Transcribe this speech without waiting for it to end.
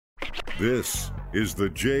This is the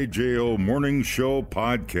JJO Morning Show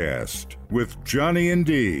podcast with Johnny and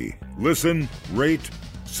D. Listen, rate,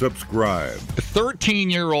 subscribe. A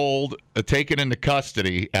 13-year-old taken into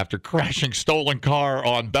custody after crashing stolen car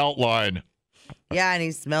on Beltline. Yeah, and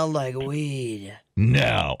he smelled like weed.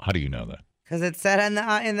 No. How do you know that? Because it said in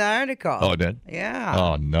the article. Oh, it did? Yeah.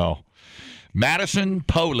 Oh, no. Madison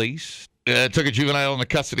police took a juvenile into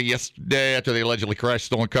custody yesterday after they allegedly crashed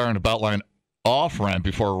stolen car on the Beltline off-ramp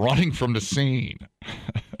before running from the scene.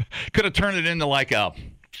 Could have turned it into like a,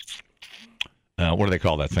 what do they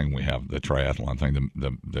call that thing we have, the triathlon thing,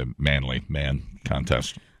 the manly man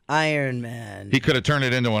contest. Iron Man. He could have turned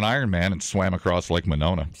it into an Iron Man and swam across Lake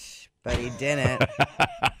Monona. But he didn't.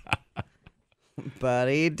 But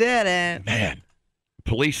he didn't. Man,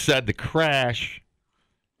 police said the crash,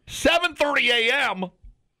 7:30 a.m.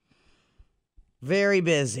 Very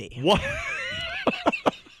busy. What?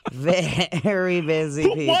 Very busy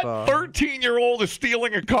people. What 13-year-old is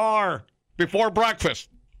stealing a car before breakfast?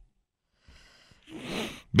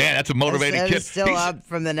 Man, that's a motivated kid. He's still up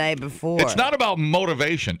from the night before. It's not about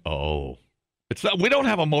motivation. Oh, it's not. We don't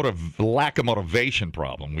have a lack of motivation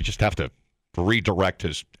problem. We just have to redirect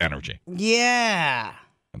his energy. Yeah.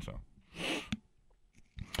 And so,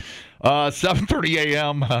 7:30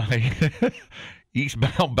 a.m.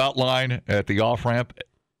 Eastbound Beltline at the off ramp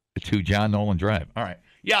to John Nolan Drive. All right.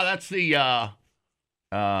 Yeah, that's the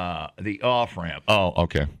off ramp. Oh,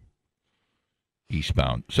 okay.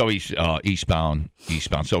 Eastbound. So he's eastbound.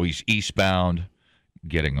 So he's eastbound,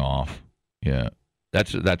 getting off. Yeah,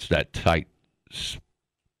 that's that tight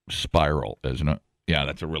spiral, isn't it? Yeah,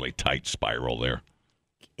 that's a really tight spiral there.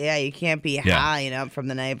 Yeah, you can't be high enough from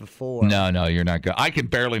the night before. No, you're not good. I can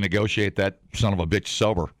barely negotiate that son of a bitch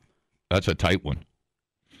sober. That's a tight one.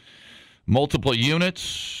 Multiple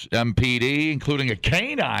units, MPD, including a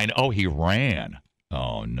canine. Oh, he ran.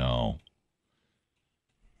 Oh, no.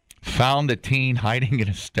 Found a teen hiding in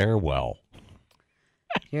a stairwell.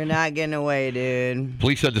 You're not getting away, dude.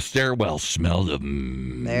 Police said the stairwell smelled of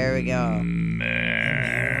There we go. marijuana.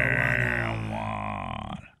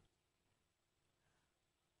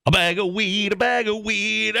 A bag of weed, a bag of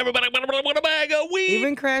weed. Everybody want a bag of weed.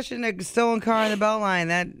 Even crashing a stolen car on the Beltline,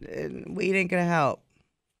 that weed ain't going to help.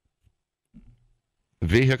 The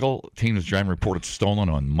vehicle teen was driving reported stolen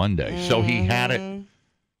on Monday. Mm-hmm. So he had it.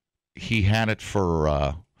 He had it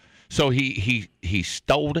for. So he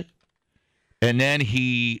stole it, and then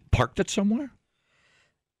he parked it somewhere.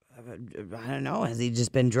 I don't know. Has he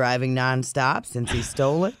just been driving nonstop since he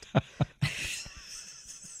stole it?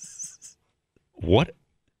 What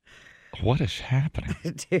is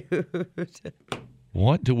happening, dude?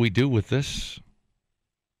 What do we do with this?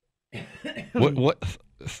 What?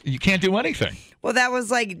 You can't do anything. Well, that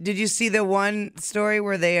was like, did you see the one story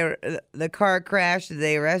where the car crashed,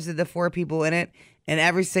 they arrested the 4 people in it, and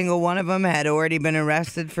every single one of them had already been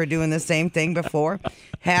arrested for doing the same thing before?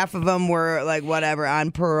 Half of them were, like, whatever,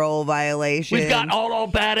 on parole violation. We've got all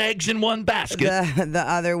bad eggs in one basket. The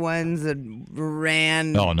other ones that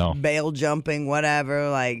ran, bail jumping,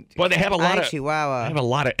 whatever. Like, well, they have a lot of Chihuahua. They have a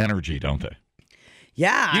lot of energy, don't they?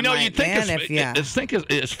 Yeah, you think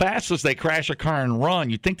as fast as they crash a car and run,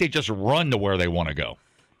 you think they just run to where they want to go.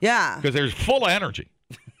 Yeah, because they're full of energy.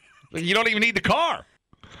 You don't even need the car.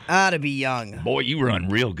 To be young. Boy, you run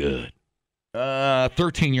real good.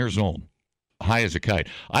 13 years old, high as a kite.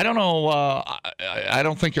 I don't know. I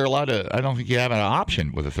don't think you're allowed to. I don't think you have an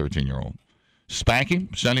option with a 13-year-old. Spank him,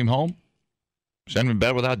 send him home, send him in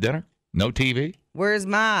bed without dinner, no TV. Where's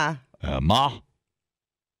Ma? Ma.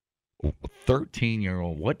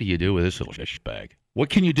 13-year-old, what do you do with this little fish bag? What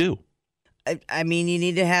can you do? I mean, you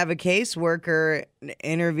need to have a caseworker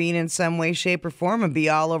intervene in some way, shape, or form and be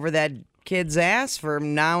all over that kid's ass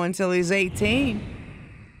from now until he's 18.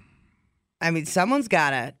 I mean, you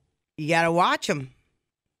got to watch them.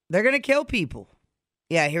 They're going to kill people.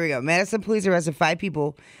 Yeah, here we go. Madison police arrested 5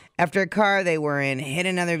 people after a car they were in hit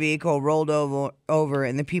another vehicle, rolled over,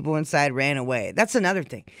 and the people inside ran away. That's another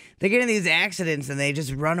thing. They get in these accidents and they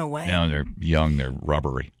just run away. Yeah, they're young. They're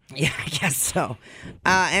rubbery. Yeah, I guess so.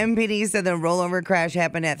 MPD said the rollover crash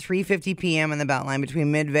happened at 3:50 p.m. on the Beltline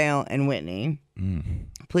between Midvale and Whitney.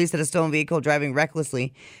 Police said a stolen vehicle driving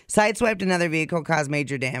recklessly sideswiped another vehicle, caused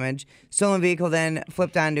major damage. Stolen vehicle then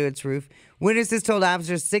flipped onto its roof. Witnesses told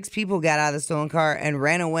officers 6 people got out of the stolen car and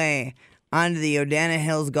ran away onto the Odana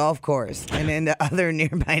Hills golf course and into other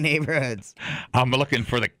nearby neighborhoods. I'm looking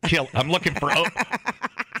for the kill. I'm looking for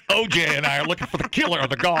OJ and I are looking for the killer of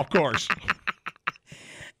the golf course.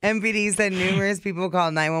 MPD said numerous people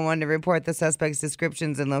called 911 to report the suspect's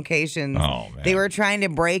descriptions and locations. Oh, man. They were trying to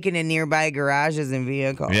break into nearby garages and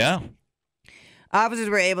vehicles. Yeah. Officers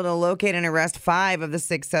were able to locate and arrest 5 of the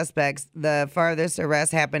 6 suspects. The farthest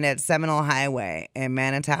arrest happened at Seminole Highway and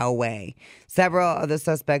Manitow Way. Several of the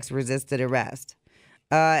suspects resisted arrest.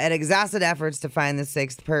 At exhausted efforts to find the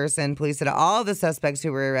 6th person, police said all of the suspects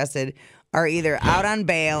who were arrested are either out on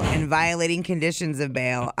bail and violating conditions of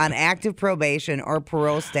bail, on active probation or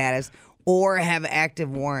parole status, or have active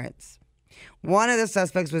warrants. One of the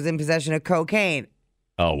suspects was in possession of cocaine.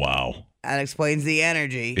 Oh, wow. That explains the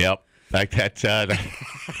energy. Yep. Like that.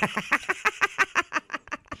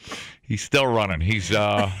 He's still running. He's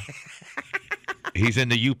in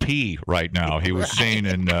the UP right now. He was seen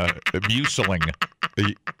in Museling,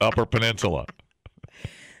 the Upper Peninsula.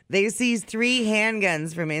 They seized 3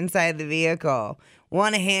 handguns from inside the vehicle.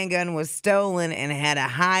 One handgun was stolen and had a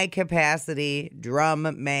high-capacity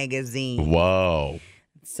drum magazine. Whoa.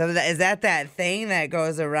 So is that thing that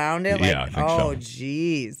goes around it? Yeah, I think so. Oh,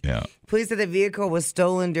 jeez. Yeah. Police said the vehicle was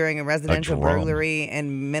stolen during a residential burglary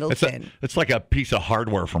in Middleton. It's like a piece of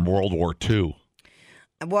hardware from World War II.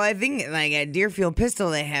 Well, I think like at Deerfield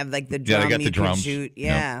Pistol, they have like the drum they got you the drums. can shoot.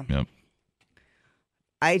 Yeah. Yep.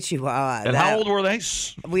 And how old were they?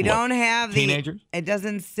 We don't have teenagers? It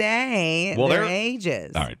doesn't say their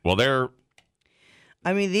ages. All right. Well, they're.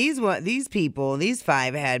 I mean, these people, these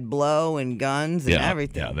 5 had blow and guns and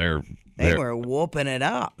everything. Yeah, they were whooping it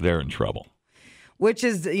up. They're in trouble. Which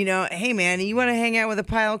is, hey, man, you want to hang out with a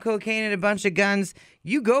pile of cocaine and a bunch of guns,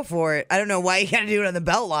 you go for it. I don't know why you got to do it on the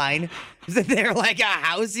belt line. Is there like a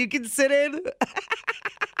house you can sit in?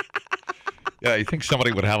 Yeah, you think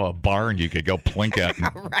somebody would have a barn you could go plink at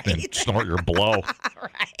and snort your blow.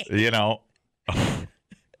 Right.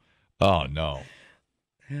 Oh, no.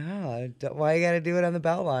 Yeah, why you got to do it on the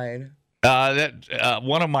belt line?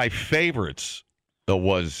 One of my favorites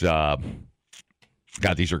was...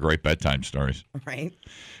 God, these are great bedtime stories. Right.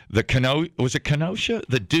 Was it Kenosha?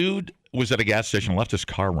 The dude was at a gas station, left his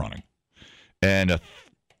car running. And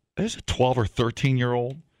there's a 12 or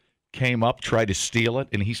 13-year-old came up, tried to steal it,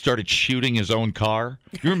 and he started shooting his own car.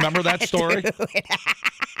 You remember that story?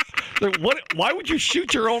 Like, why would you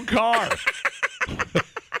shoot your own car?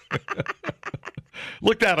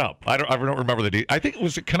 Look that up. I don't remember the details. I think it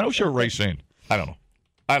was Kenosha or Racine. I don't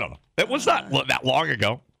know. It was not that long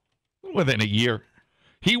ago. Within a year.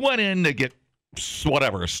 He went in to get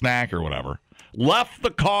a snack or whatever. Left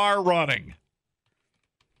the car running.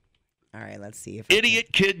 All right, let's see if idiot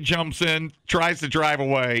kid jumps in, tries to drive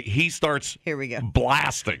away. He starts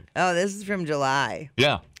blasting. Oh, this is from July.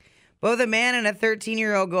 Yeah. Both a man and a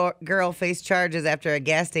 13-year-old girl face charges after a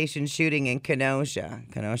gas station shooting in Kenosha.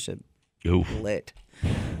 Kenosha lit.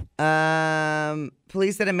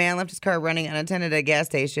 Police said a man left his car running unattended at a gas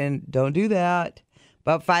station. Don't do that.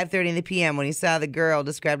 About 5:30 in the p.m. when he saw the girl,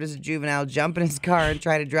 described as a juvenile, jump in his car and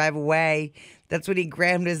try to drive away. That's when he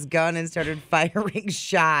grabbed his gun and started firing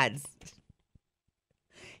shots.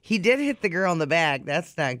 He did hit the girl in the back.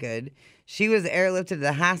 That's not good. She was airlifted to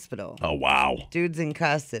the hospital. Oh, wow. Dude's in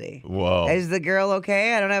custody. Whoa. Is the girl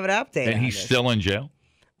okay? I don't have an update. And he's still in jail?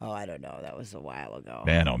 Oh, I don't know. That was a while ago.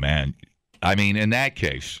 Man, oh, man. I mean, in that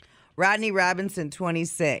case. Rodney Robinson,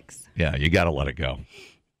 26. Yeah, you got to let it go.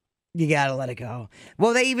 You got to let it go.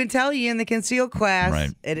 Well, they even tell you in the concealed class,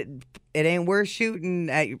 right. It ain't worth shooting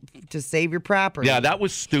to save your property. Yeah, that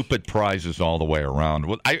was stupid prizes all the way around.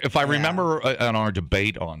 If I remember on our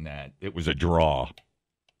debate on that, it was a draw.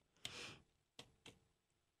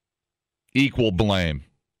 Equal blame.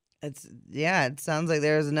 It sounds like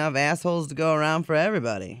there's enough assholes to go around for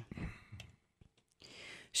everybody.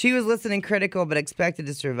 She was listening critical but expected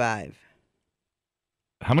to survive.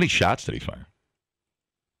 How many shots did he fire?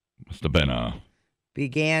 Must have been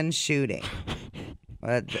began shooting.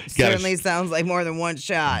 Well, that certainly sounds like more than one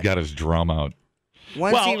shot. Got his drum out.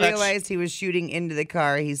 Once he realized he was shooting into the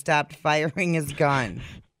car, he stopped firing his gun.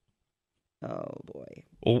 Oh, boy.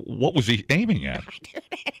 Well, what was he aiming at?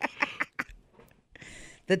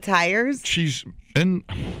 The tires? He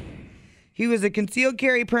was a concealed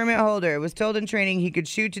carry permit holder. Was told in training he could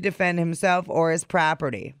shoot to defend himself or his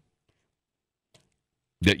property.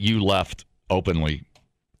 That you left openly.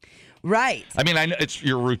 Right. I mean, it's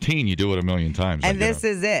your routine. You do it a million times. And this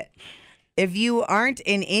is it. If you aren't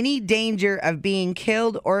in any danger of being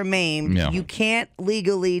killed or maimed, you can't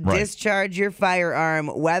legally discharge your firearm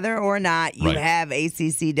whether or not you have a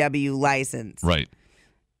CCW license. Right.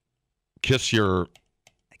 Kiss your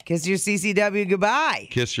CCW goodbye.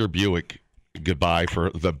 Kiss your Buick goodbye for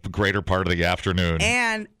the greater part of the afternoon.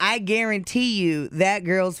 And I guarantee you that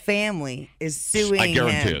girl's family is suing him. I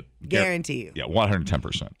guarantee it. Guarantee you. Yeah,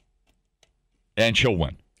 110%. And she'll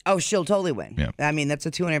win. Oh, she'll totally win. Yeah. I mean, that's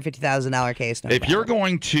a $250,000 case. If you're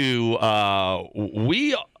going to,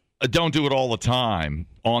 don't do it all the time.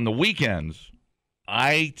 On the weekends,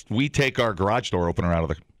 we take our garage door opener out of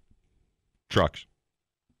the trucks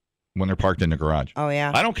when they're parked in the garage. Oh,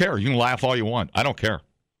 yeah? I don't care. You can laugh all you want. I don't care.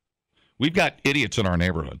 We've got idiots in our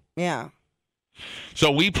neighborhood. Yeah.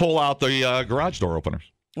 So we pull out the garage door openers.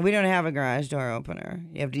 We don't have a garage door opener.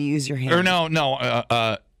 You have to use your hand. Or no.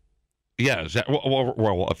 Yeah, is that,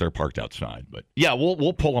 well, if they're parked outside. But, yeah,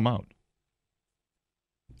 we'll pull them out.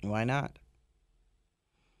 Why not?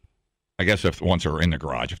 I guess once they're in the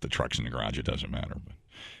garage, if the truck's in the garage, it doesn't matter.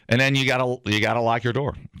 And then you gotta lock your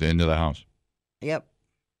door into the house. Yep.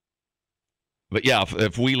 But yeah,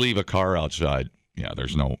 if we leave a car outside, yeah,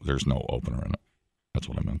 there's no opener in it. That's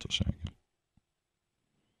what I meant to say.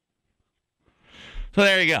 So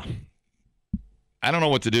there you go. I don't know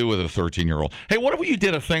what to do with a 13-year-old. Hey, what if you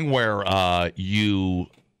did a thing where you?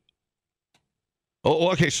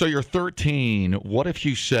 Oh, okay. So you're 13. What if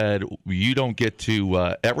you said you don't get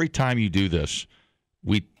to every time you do this,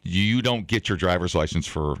 you don't get your driver's license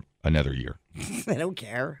for another year? They don't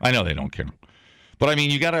care. I know they don't care, but I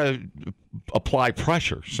mean, you got to apply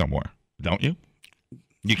pressure somewhere, don't you?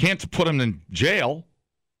 You can't put them in jail,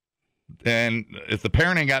 and if the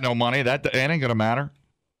parent ain't got no money, that ain't gonna matter.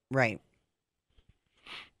 Right.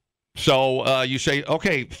 So you say,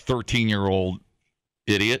 okay, 13-year-old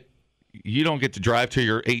idiot. You don't get to drive till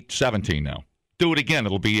you're 17 now. Do it again.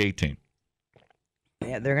 It'll be 18.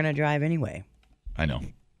 Yeah, they're going to drive anyway. I know.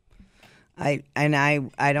 I don't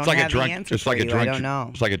have the answer for you. I don't know.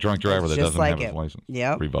 It's like a drunk driver that doesn't have his license.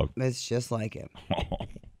 Yep. Revoked. It's just like it.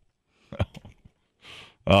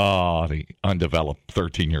 Oh, the undeveloped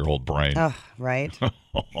 13-year-old brain. Oh, right.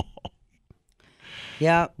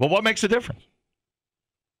 Yeah. Well, what makes a difference?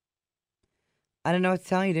 I don't know what to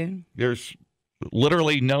tell you, dude. There's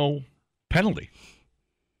literally no penalty.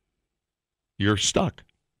 You're stuck.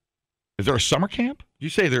 Is there a summer camp? You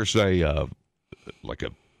say there's a like a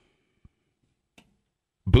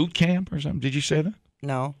boot camp or something? Did you say that?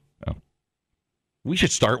 No. Oh. We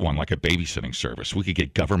should start one, like a babysitting service. We could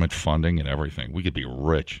get government funding and everything. We could be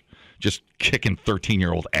rich, just kicking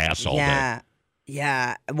 13-year-old ass all day.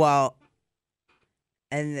 Yeah. Well,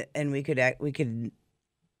 and we could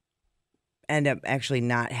end up actually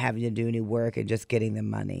not having to do any work and just getting the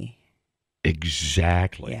money.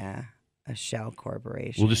 Exactly. Yeah. A shell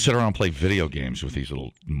corporation. We'll just sit around and play video games with these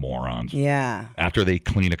little morons. Yeah. After they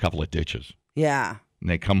clean a couple of ditches. Yeah. And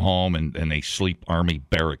they come home and they sleep Army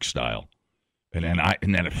barrack style. And then at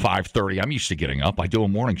 5:30, I'm used to getting up. I do a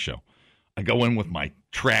morning show. I go in with my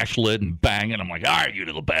trash lid and bang it. I'm like, all right, you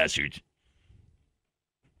little bastards.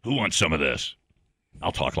 Who wants some of this?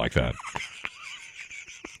 I'll talk like that.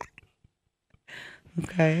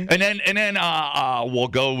 Okay. And then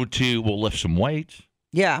we'll lift some weights.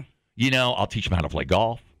 Yeah. I'll teach them how to play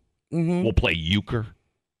golf. Mm-hmm. We'll play euchre.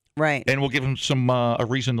 Right. And we'll give them some a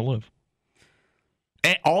reason to live.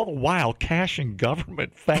 And all the while cashing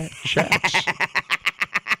government fat checks.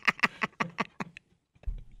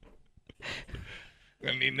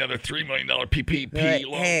 I need another $3 million PPP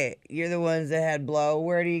loan. Hey, you're the ones that had blow.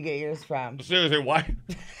 Where do you get yours from? Seriously, why?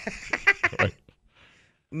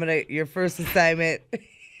 Right. Your first assignment.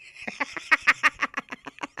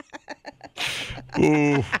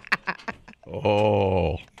 Ooh.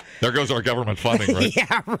 Oh. There goes our government funding, right?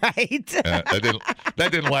 Yeah, right. That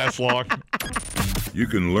didn't last long. You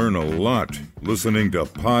can learn a lot listening to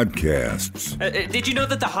podcasts. Did you know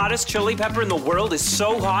that the hottest chili pepper in the world is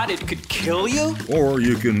so hot it could kill you? Or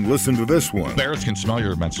you can listen to this one. Bears can smell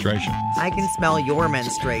your menstruation. I can smell your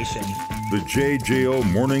menstruation. The JJO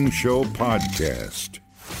Morning Show Podcast.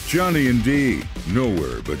 Johnny and D,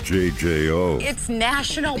 nowhere but JJO. It's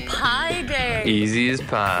National Pie Day. Easy as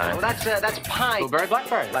pie. Well, that's pie. Blueberry,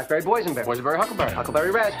 blackberry. Blackberry, boysenberry. Boysenberry, huckleberry.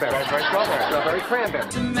 Huckleberry, raspberry. Raspberry, strawberry. Strawberry, cranberry.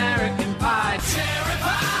 It's American pie. Cherry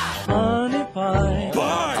pie. Honey pie.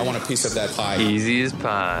 Pie. I want a piece of that pie. Easy as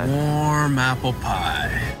pie. Warm apple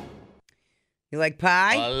pie. You like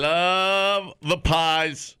pie? I love the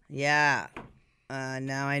pies. Yeah.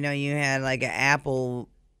 Now I know you had like an apple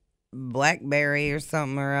blackberry or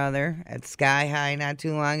something or other at Sky High not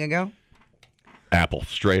too long ago. Apple,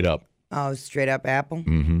 straight up. Oh, straight up apple?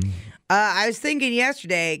 Mm-hmm. I was thinking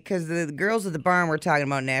yesterday, because the girls at the barn were talking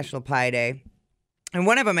about National Pie Day, and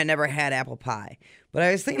one of them had never had apple pie. But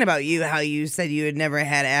I was thinking about you, how you said you had never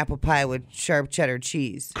had apple pie with sharp cheddar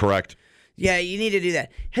cheese. Correct. Yeah, you need to do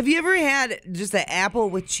that. Have you ever had just an apple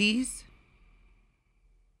with cheese?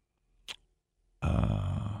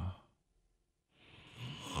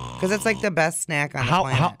 Because it's like the best snack on the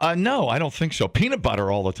planet. No, I don't think so. Peanut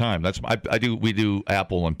butter all the time. We do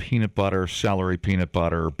apple and peanut butter, celery peanut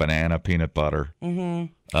butter, banana peanut butter. Mm-hmm.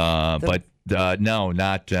 But No,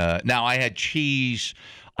 not. Now, I had cheese.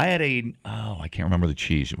 I had I can't remember the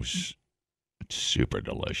cheese. It was super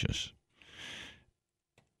delicious.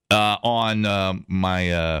 On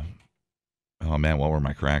my, oh, man, what were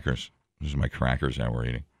my crackers? These are my crackers that we're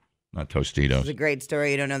eating, not Tostitos. It's a great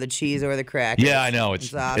story. You don't know the cheese or the crackers. Yeah, I know.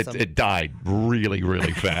 It's awesome. It died really,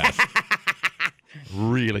 really fast.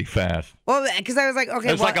 Really fast. Well, because I was like, okay.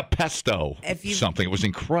 It was like a pesto something. It was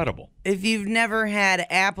incredible. If you've never had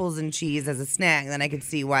apples and cheese as a snack, then I could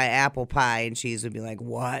see why apple pie and cheese would be like,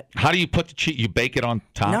 what? How do you put the cheese? You bake it on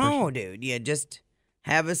top? No, dude. You just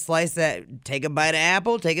have a slice take a bite of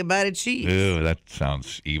apple, take a bite of cheese. Ew, that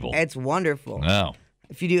sounds evil. It's wonderful. No.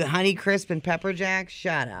 If you do Honey Crisp and Pepper Jack,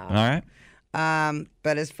 shut up. All right.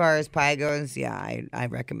 But as far as pie goes, yeah, I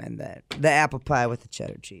recommend that. The apple pie with the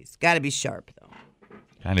cheddar cheese. Got to be sharp, though.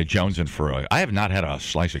 Kind of jonesing for I have not had a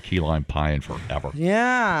slice of key lime pie in forever.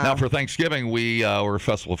 Yeah. Now for Thanksgiving, we were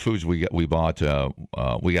Festival of Foods. We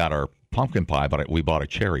got our pumpkin pie, but we bought a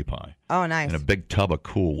cherry pie. Oh, nice. And a big tub of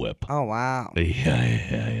Cool Whip. Oh, wow.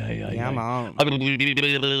 Yeah. I'm on.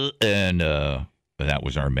 And that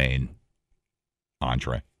was our main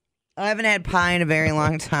entree. I haven't had pie in a very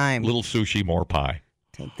long time. Little sushi, more pie.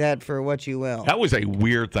 Take that for what you will. That was a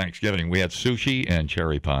weird Thanksgiving. We had sushi and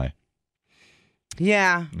cherry pie.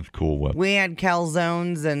 Yeah. With Cool Whip. We had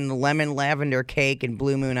calzones and lemon lavender cake and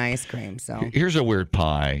Blue Moon ice cream. So here's a weird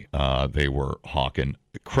pie they were hawking.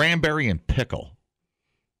 Cranberry and pickle.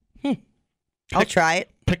 I'll try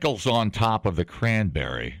it. Pickles on top of the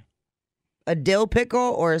cranberry. A dill pickle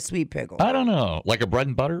or a sweet pickle? I don't know. Like a bread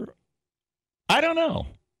and butter? I don't know.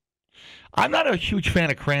 I'm not a huge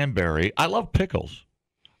fan of cranberry. I love pickles.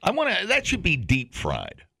 That should be deep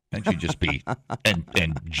fried. That should just be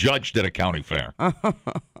and judged at a county fair.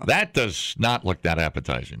 That does not look that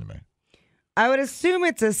appetizing to me. I would assume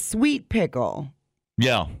it's a sweet pickle.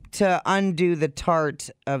 Yeah. To undo the tart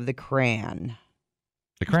of the cran.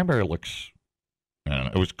 The cranberry looks, I don't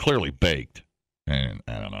know, it was clearly baked. And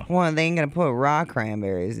I don't know. Well, they ain't going to put raw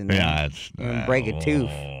cranberries in there. Yeah, it's... break a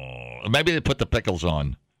tooth. Maybe they put the pickles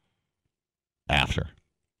on after.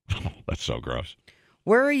 That's so gross.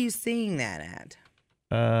 Where are you seeing that at?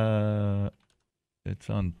 It's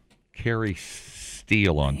on Carrie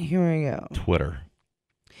Steele on Here we go. Twitter.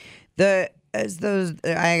 I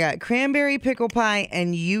got cranberry pickle pie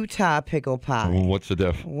and Utah pickle pie. What's the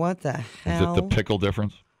diff? What the hell? Is it the pickle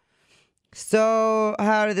difference? So,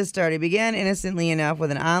 how did this start? It began innocently enough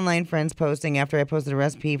with an online friend's posting after I posted a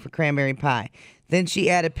recipe for cranberry pie. Then she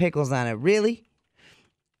added pickles on it. Really?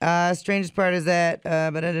 Strangest part is that.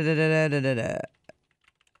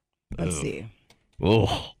 Let's see.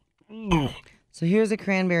 Oh. So here's a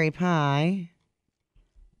cranberry pie,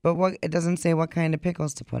 but it doesn't say what kind of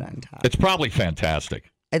pickles to put on top. It's probably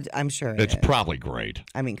fantastic. I'm sure it's probably great.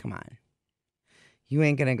 I mean, come on. You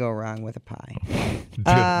ain't going to go wrong with a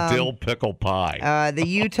pie. Dill pickle pie. The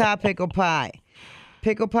Utah pickle pie.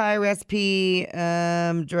 Pickle pie recipe,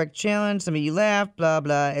 direct challenge. Some of you laughed, blah,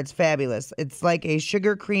 blah. It's fabulous. It's like a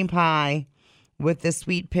sugar cream pie with the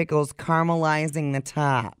sweet pickles caramelizing the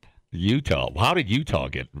top. Utah. How did Utah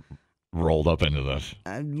get rolled up into this?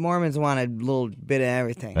 Mormons want a little bit of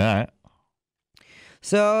everything. All right.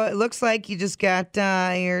 So it looks like you just got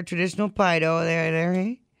your traditional pie dough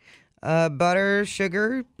there. Butter,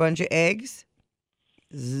 sugar, bunch of eggs,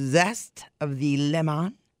 zest of the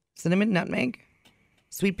lemon, cinnamon, nutmeg,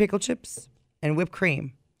 sweet pickle chips, and whipped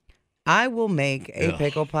cream. I will make a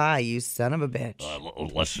pickle pie, you son of a bitch.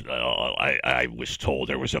 Listen, I was told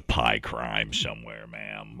there was a pie crime somewhere,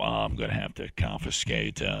 ma'am. I'm going to have to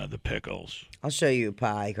confiscate the pickles. I'll show you a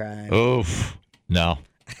pie crime. Oof. No.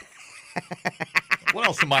 What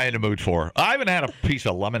else am I in the mood for? I haven't had a piece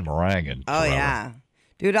of lemon meringue in forever. Yeah.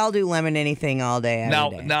 Dude, I'll do lemon anything all day,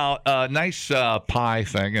 every day. Now, nice pie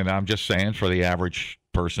thing, and I'm just saying for the average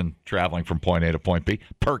person traveling from point A to point B,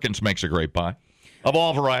 Perkins makes a great pie of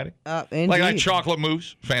all variety. Indeed. Like that chocolate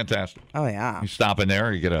mousse, fantastic. Oh, yeah. You stop in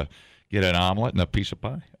there, you get an omelet and a piece of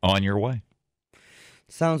pie on your way.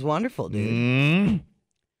 Sounds wonderful, dude. Mm.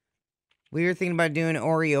 We were thinking about doing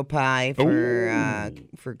Oreo pie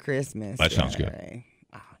for Christmas. That sounds good. Right?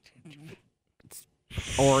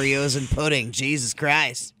 Oreos and pudding. Jesus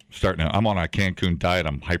Christ. Starting out, I'm on a Cancun diet.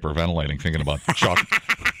 I'm hyperventilating thinking about chocolate.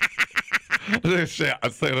 I'm going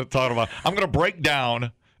to break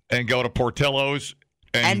down and go to Portillo's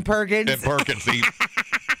and Perkins. And Perkins eat.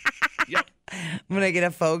 Yep. I'm going to get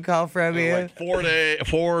a phone call from you. Like 4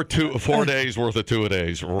 days worth of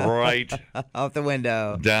 2-a-days right out the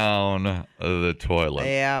window. Down the toilet.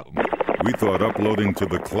 Yeah. We thought uploading to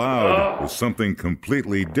the cloud was something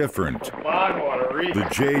completely different. The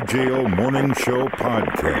JJO Morning Show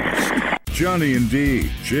Podcast. Johnny and D,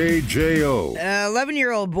 JJO. An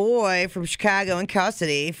 11-year-old boy from Chicago in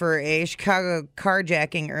custody for a Chicago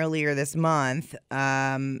carjacking earlier this month.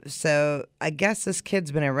 So I guess this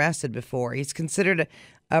kid's been arrested before. He's considered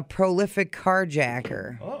a prolific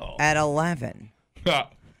carjacker at 11.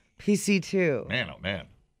 PC2. Man, oh man.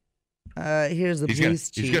 Here's the police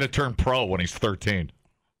chief. He's going to turn pro when he's 13.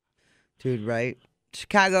 Dude, right?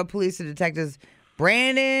 Chicago police detectives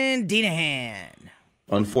Brandon Denahan.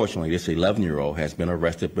 Unfortunately, this 11-year-old has been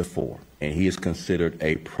arrested before, and he is considered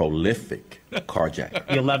a prolific carjacker.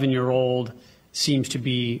 The 11-year-old seems to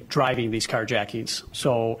be driving these carjackings,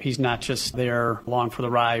 so he's not just there along for the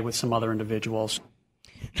ride with some other individuals.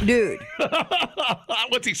 Dude.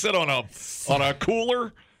 What's he sit on a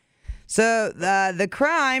cooler? So the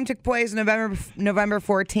crime took place November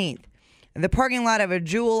 14th in the parking lot of a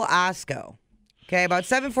Jewel Osco. Okay, about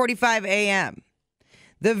 7:45 a.m.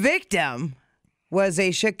 The victim was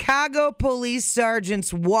a Chicago police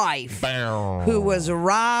sergeant's wife who was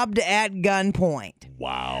robbed at gunpoint.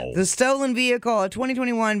 Wow. The stolen vehicle, a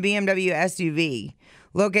 2021 BMW SUV,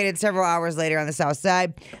 located several hours later on the south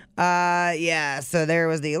side. So there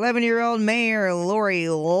was the 11-year-old. Mayor Lori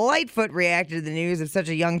Lightfoot reacted to the news of such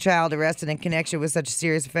a young child arrested in connection with such a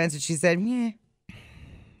serious offense, and she said,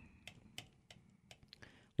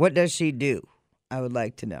 What does she do? I would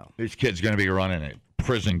like to know. This kid's going to be running a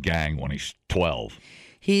prison gang when he's 12.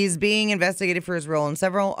 He's being investigated for his role in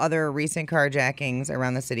several other recent carjackings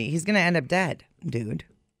around the city. He's going to end up dead, dude.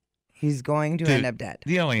 He's going to end up dead.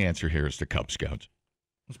 The only answer here is the Cub Scouts.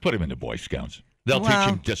 Let's put him into Boy Scouts. They'll teach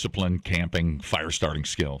him discipline, camping, fire starting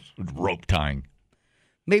skills, rope tying.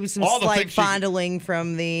 Maybe some slight fondling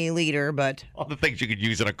from the leader, but... All the things you could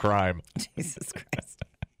use in a crime. Jesus Christ.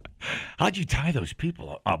 How'd you tie those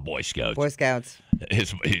people up? Boy Scouts. Boy Scouts.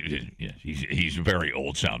 He's very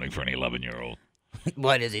old sounding for an 11-year-old.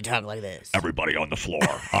 Why does he talk like this? Everybody on the floor.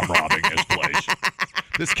 I'm robbing this place.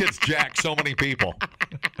 This kid's jacked so many people.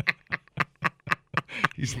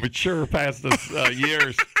 He's mature past his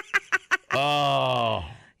years. Oh.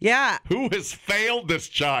 Yeah. Who has failed this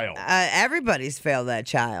child? Everybody's failed that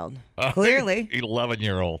child. Clearly.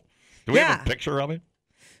 11-year-old. Do we have a picture of him?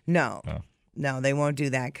 No. Oh. No, they won't do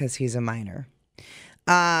that because he's a minor.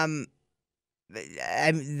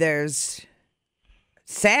 There's,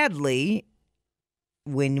 sadly,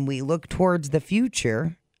 when we look towards the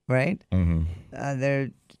future, right? Mm-hmm.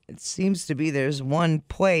 It seems to be there's one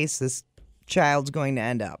place this child's going to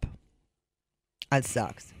end up. That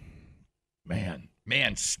sucks. Man,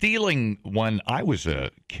 stealing, when I was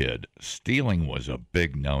a kid, stealing was a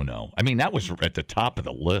big no-no. I mean, that was at the top of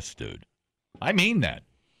the list, dude. I mean that.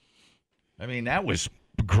 That was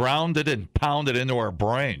grounded and pounded into our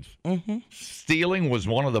brains. Mm-hmm. Stealing was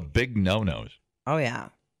one of the big no-nos. Oh, yeah.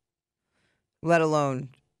 Let alone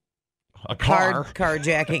a car.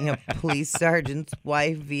 Carjacking a police sergeant's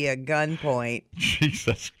wife via gunpoint.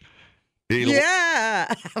 Jesus.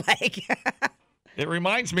 Yeah. It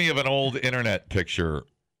reminds me of an old internet picture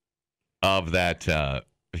of that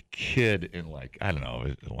kid in,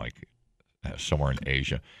 somewhere in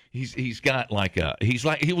Asia. He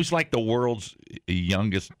was like the world's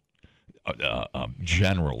youngest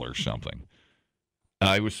general or something.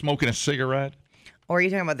 He was smoking a cigarette. Or are you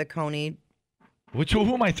talking about the Coney?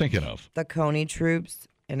 Who am I thinking of? The Coney troops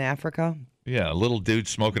in Africa. Yeah, a little dude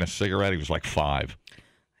smoking a cigarette. He was like 5.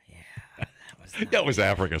 Yeah, that was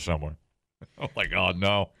Africa somewhere. Oh my God,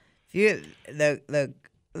 no. The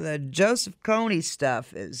Joseph Coney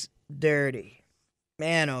stuff is dirty.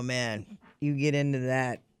 Man, oh man. You get into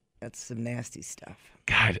that, that's some nasty stuff.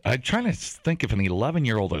 God, I'm trying to think if an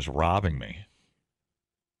 11-year-old is robbing me.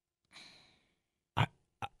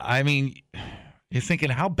 I mean, you're thinking,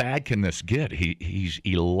 how bad can this get? He's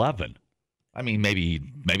 11. I mean, maybe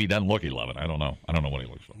he doesn't look 11. I don't know. I don't know what he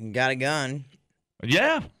looks like. Got a gun.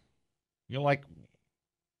 Yeah. You're like,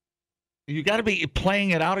 you got to be playing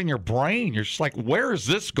it out in your brain. You're just like, where is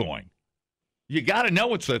this going? You got to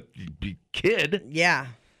know it's a kid. Yeah.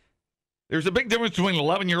 There's a big difference between an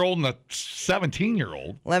 11-year-old and a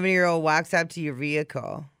 17-year-old. 11-year-old walks up to your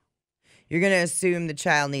vehicle. You're going to assume the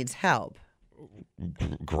child needs help.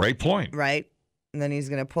 Great point. Right? And then he's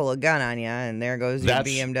going to pull a gun on you, and there goes your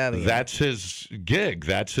BMW. That's his gig.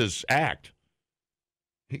 That's his act.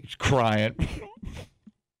 He's crying.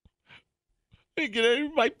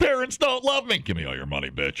 My parents don't love me. Give me all your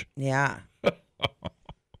money, bitch. Yeah.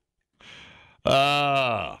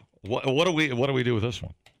 What do we do with this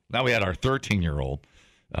one? Now we had our 13-year-old.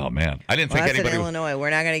 Oh man, I didn't think that's anybody. In Illinois, we're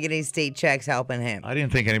not going to get any state checks helping him. I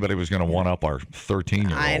didn't think anybody was going to one up our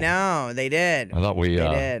 13-year-old. I know they did. I thought we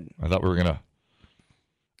did. I thought we were going to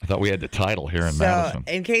I thought we had the title here in Madison.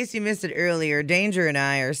 In case you missed it earlier, Danger and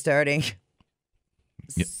I are starting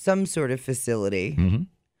some sort of facility.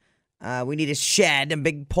 Mm-hmm. We need a shed, a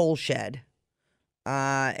big pole shed.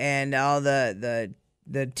 And all the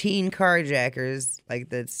teen carjackers,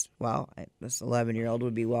 this 11-year-old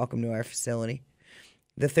would be welcome to our facility.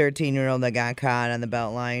 The 13-year-old that got caught on the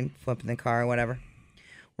belt line, flipping the car or whatever.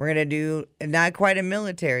 We're going to do not quite a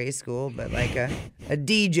military school, but like a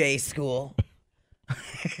DJ school.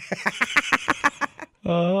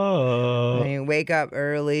 Oh. You wake up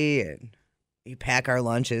early and you pack our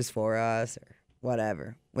lunches for us or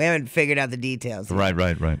whatever. We haven't figured out the details yet.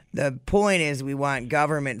 Right. The point is we want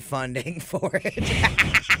government funding for it.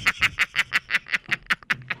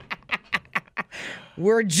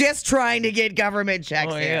 We're just trying to get government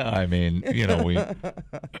checks in. Yeah, I mean, we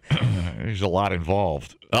there's a lot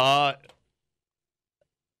involved.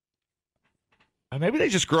 Maybe they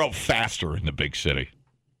just grow up faster in the big city.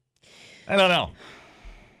 I don't know.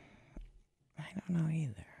 I don't know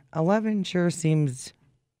either. 11 sure seems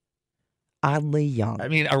oddly young. I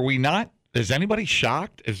mean, are we not? Is anybody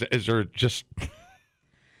shocked? Is there just...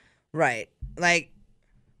 Right. Like,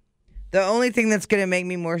 the only thing that's going to make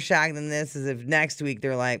me more shocked than this is if next week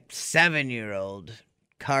they're like 7-year-old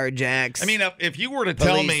carjacks. I mean, if you were to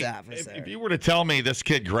tell me, officer. if you were to tell me this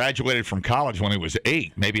kid graduated from college when he was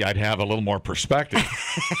 8, maybe I'd have a little more perspective.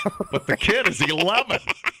 But the kid is 11.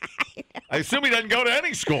 I assume he doesn't go to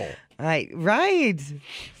any school. Right.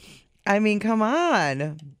 I mean, come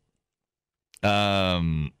on.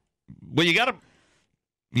 Well, you got to.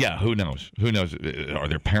 Yeah, who knows? Who knows? Are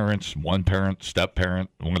there parents, one parent, step parent?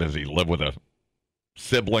 What does he live with, a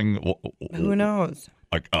sibling? Who knows?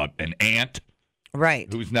 Like an aunt, right?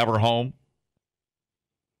 Who's never home.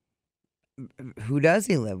 Who does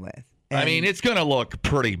he live with? I mean, it's going to look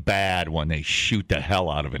pretty bad when they shoot the hell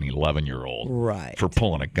out of an 11-year-old, right, for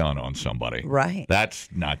pulling a gun on somebody. Right. That's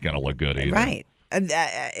not going to look good either. Right.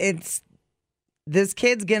 This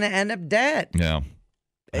kid's going to end up dead. Yeah.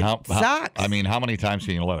 It sucks. I mean, how many times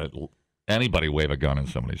can you let anybody wave a gun in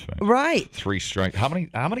somebody's face? Right. 3 strikes. How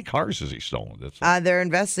many cars has he stolen? They're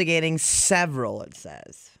investigating several, it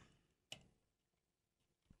says.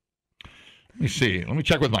 Let me see. Let me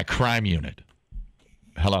check with my crime unit.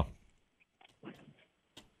 Hello.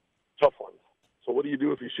 Tough one. So what do you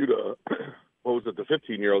do if you shoot the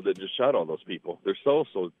 15-year-old that just shot all those people? They're so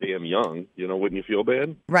damn young. Wouldn't you feel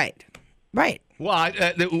bad? Right.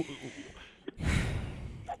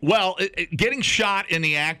 Well, getting shot in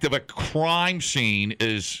the act of a crime scene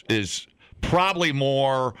is probably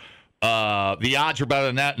more. The odds are better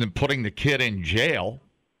than that than putting the kid in jail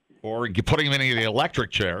or putting him in the electric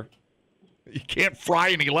chair. You can't fry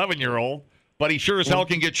an 11-year-old, but he sure as hell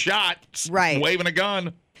can get shot waving a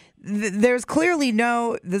gun. There's clearly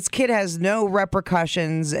this kid has no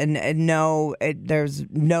repercussions and there's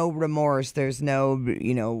no remorse. There's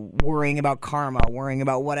no, worrying about karma, worrying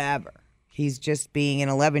about whatever. He's just being an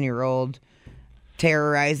 11-year-old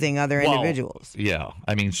terrorizing other individuals. Yeah.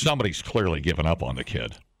 I mean, somebody's clearly given up on the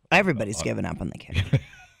kid. Everybody's given up on the kid.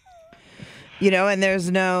 And there's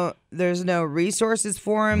no resources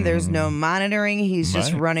for him. There's no monitoring. He's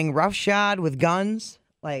just running roughshod with guns.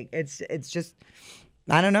 Like, it's just,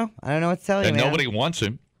 I don't know. I don't know what to tell you, and man. nobody wants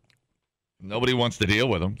him. Nobody wants to deal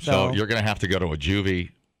with him. So you're going to have to go to a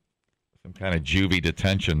juvie. Some kind of juvie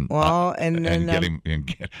detention. Well, and get him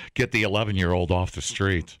get the 11-year-old off the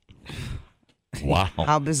streets. Wow.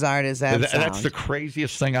 How bizarre does that sound? That's the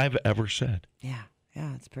craziest thing I've ever said. Yeah,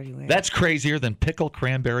 it's pretty weird. That's crazier than pickled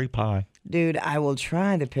cranberry pie. Dude, I will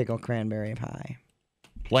try the pickled cranberry pie.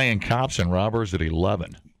 Playing cops and robbers at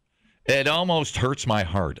 11. It almost hurts my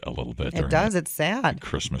heart a little bit. It does. It's sad.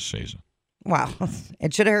 Christmas season. Wow.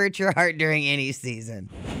 It should hurt your heart during any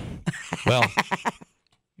season. Well...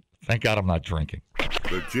 Thank God I'm not drinking.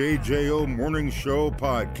 The JJO Morning Show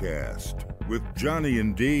podcast with Johnny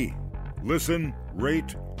and D. Listen,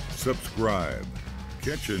 rate, subscribe.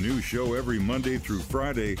 Catch a new show every Monday through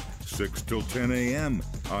Friday, 6 till 10 a.m.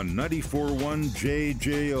 on 94.1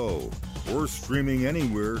 JJO or streaming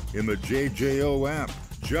anywhere in the JJO app.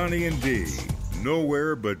 Johnny and D.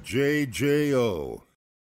 Nowhere but JJO.